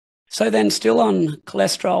So then still on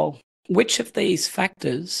cholesterol, which of these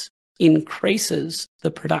factors increases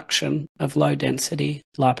the production of low-density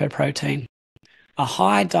lipoprotein? A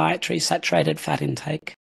high dietary saturated fat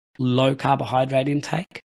intake, low carbohydrate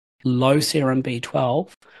intake, low serum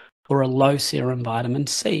B12, or a low serum vitamin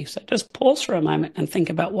C? So just pause for a moment and think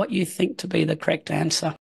about what you think to be the correct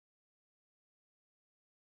answer.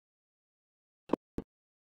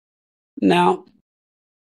 Now,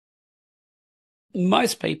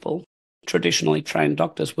 most people, traditionally trained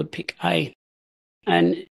doctors, would pick A.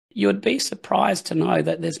 And you would be surprised to know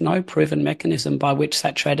that there's no proven mechanism by which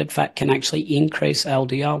saturated fat can actually increase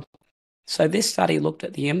LDL. So this study looked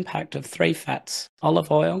at the impact of 3 fats: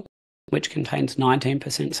 olive oil, which contains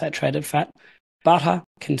 19% saturated fat, butter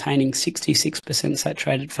containing 66%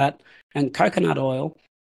 saturated fat, and coconut oil,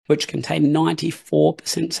 which contained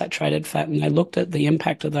 94% saturated fat. And they looked at the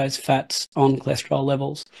impact of those fats on cholesterol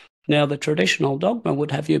levels. Now, the traditional dogma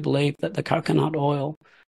would have you believe that the coconut oil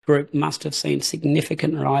group must have seen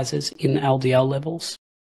significant rises in LDL levels.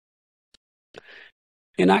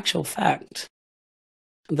 In actual fact,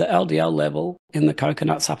 the LDL level in the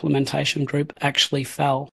coconut supplementation group actually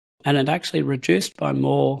fell, and it actually reduced by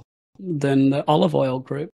more than the olive oil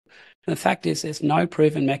group. And the fact is, there's no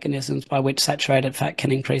proven mechanisms by which saturated fat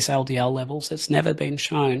can increase LDL levels. It's never been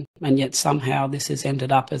shown, and yet somehow this has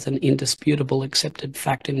ended up as an indisputable accepted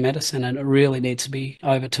fact in medicine, and it really needs to be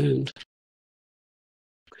overturned.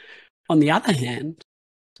 On the other hand,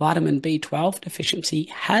 vitamin B12 deficiency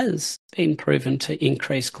has been proven to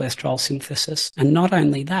increase cholesterol synthesis. And not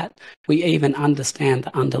only that, we even understand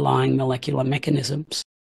the underlying molecular mechanisms.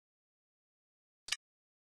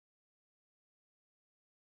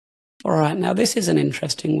 All right, now this is an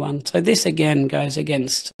interesting one. So this again goes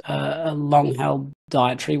against a long-held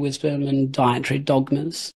dietary wisdom and dietary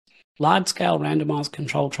dogmas. Large-scale randomized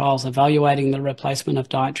controlled trials evaluating the replacement of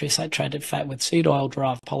dietary saturated fat with seed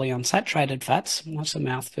oil-derived polyunsaturated fats. That's a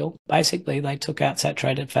mouthful. Basically, they took out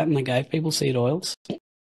saturated fat and they gave people seed oils.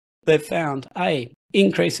 They've found A,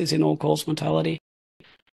 increases in all-cause mortality,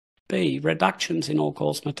 B, reductions in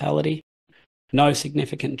all-cause mortality, no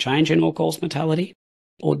significant change in all-cause mortality,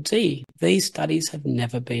 or D, these studies have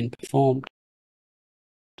never been performed.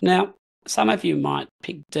 Now, some of you might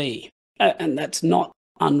pick D, and that's not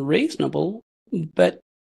unreasonable, but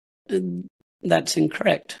that's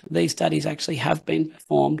incorrect. These studies actually have been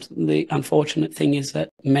performed. The unfortunate thing is that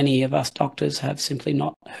many of us doctors have simply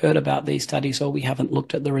not heard about these studies, or we haven't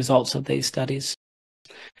looked at the results of these studies.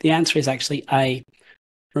 The answer is actually A.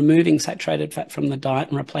 Removing saturated fat from the diet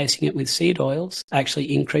and replacing it with seed oils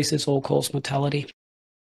actually increases all-cause mortality.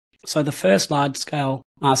 So the first large-scale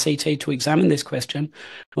RCT to examine this question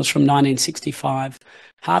was from 1965.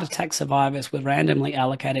 Heart attack survivors were randomly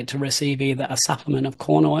allocated to receive either a supplement of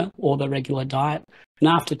corn oil or the regular diet. And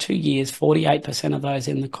after 2 years, 48% of those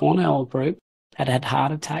in the corn oil group had had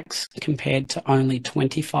heart attacks, compared to only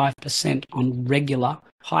 25% on regular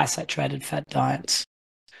high saturated fat diets.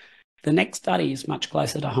 The next study is much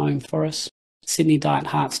closer to home for us, Sydney Diet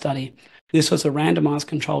Heart Study. This was a randomized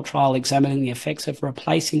controlled trial examining the effects of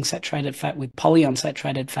replacing saturated fat with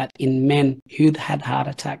polyunsaturated fat in men who'd had heart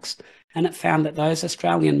attacks. And it found that those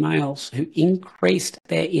Australian males who increased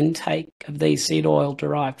their intake of these seed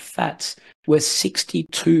oil-derived fats were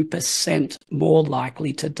 62% more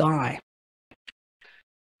likely to die.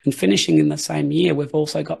 And finishing in the same year, we've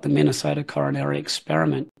also got the Minnesota Coronary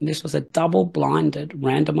Experiment. This was a double-blinded,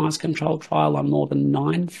 randomized controlled trial on more than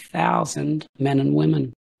 9,000 men and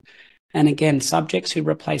women. And again, subjects who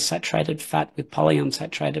replaced saturated fat with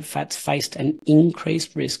polyunsaturated fats faced an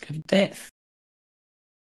increased risk of death.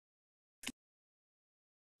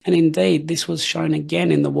 And indeed, this was shown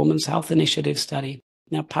again in the Women's Health Initiative study.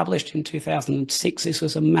 Now, published in 2006, this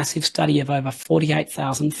was a massive study of over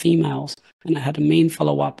 48,000 females, and it had a mean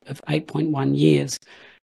follow-up of 8.1 years.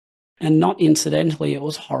 And not incidentally, it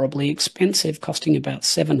was horribly expensive, costing about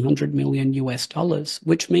 $700 million US,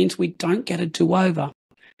 which means we don't get a do-over.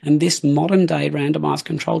 And this modern-day randomized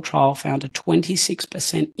controlled trial found a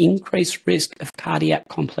 26% increased risk of cardiac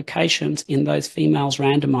complications in those females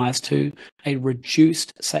randomized to a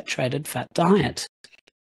reduced saturated fat diet.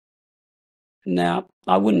 Now,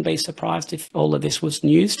 I wouldn't be surprised if all of this was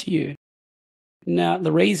news to you. Now,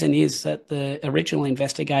 the reason is that the original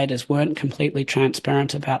investigators weren't completely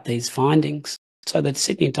transparent about these findings. So the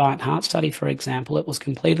Sydney Diet Heart Study, for example, it was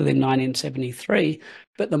completed in 1973,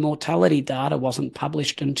 but the mortality data wasn't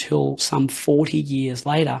published until some 40 years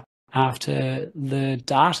later, after the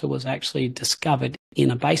data was actually discovered in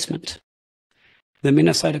a basement. The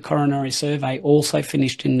Minnesota Coronary Survey also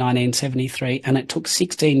finished in 1973, and it took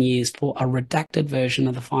 16 years for a redacted version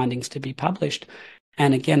of the findings to be published.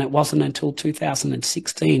 And again, it wasn't until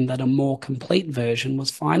 2016 that a more complete version was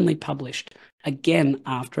finally published, again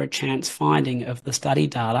after a chance finding of the study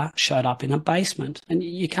data showed up in a basement. And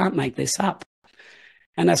you can't make this up.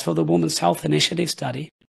 And as for the Women's Health Initiative study,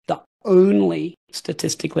 the only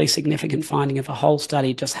statistically significant finding of a whole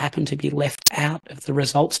study just happened to be left out of the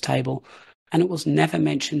results table, and it was never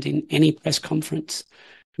mentioned in any press conference.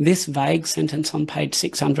 This vague sentence on page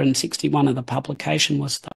 661 of the publication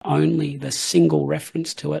was the single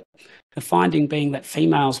reference to it, the finding being that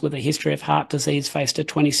females with a history of heart disease faced a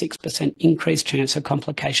 26% increased chance of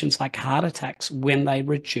complications like heart attacks when they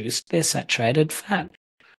reduced their saturated fat.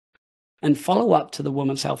 And follow-up to the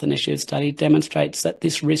Women's Health Initiative study demonstrates that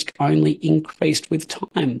this risk only increased with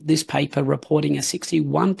time, this paper reporting a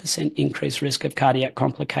 61% increased risk of cardiac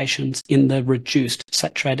complications in the reduced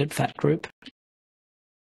saturated fat group.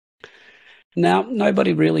 Now,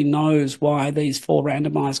 nobody really knows why these 4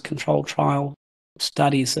 randomized controlled trial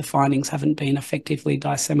studies, the findings haven't been effectively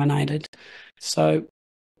disseminated. So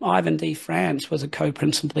Ivan D. France was a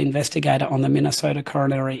co-principal investigator on the Minnesota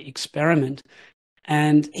coronary experiment,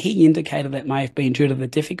 and he indicated that may have been due to the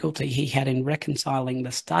difficulty he had in reconciling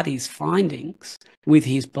the study's findings with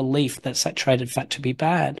his belief that saturated fat to be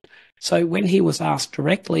bad. So when he was asked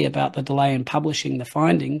directly about the delay in publishing the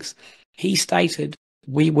findings, he stated,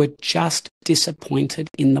 "We were just disappointed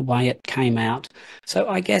in the way it came out." So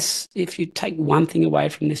I guess if you take one thing away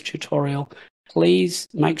from this tutorial, please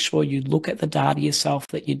make sure you look at the data yourself,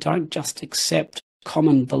 that you don't just accept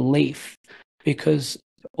common belief, because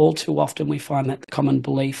all too often we find that the common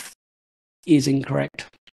belief is incorrect.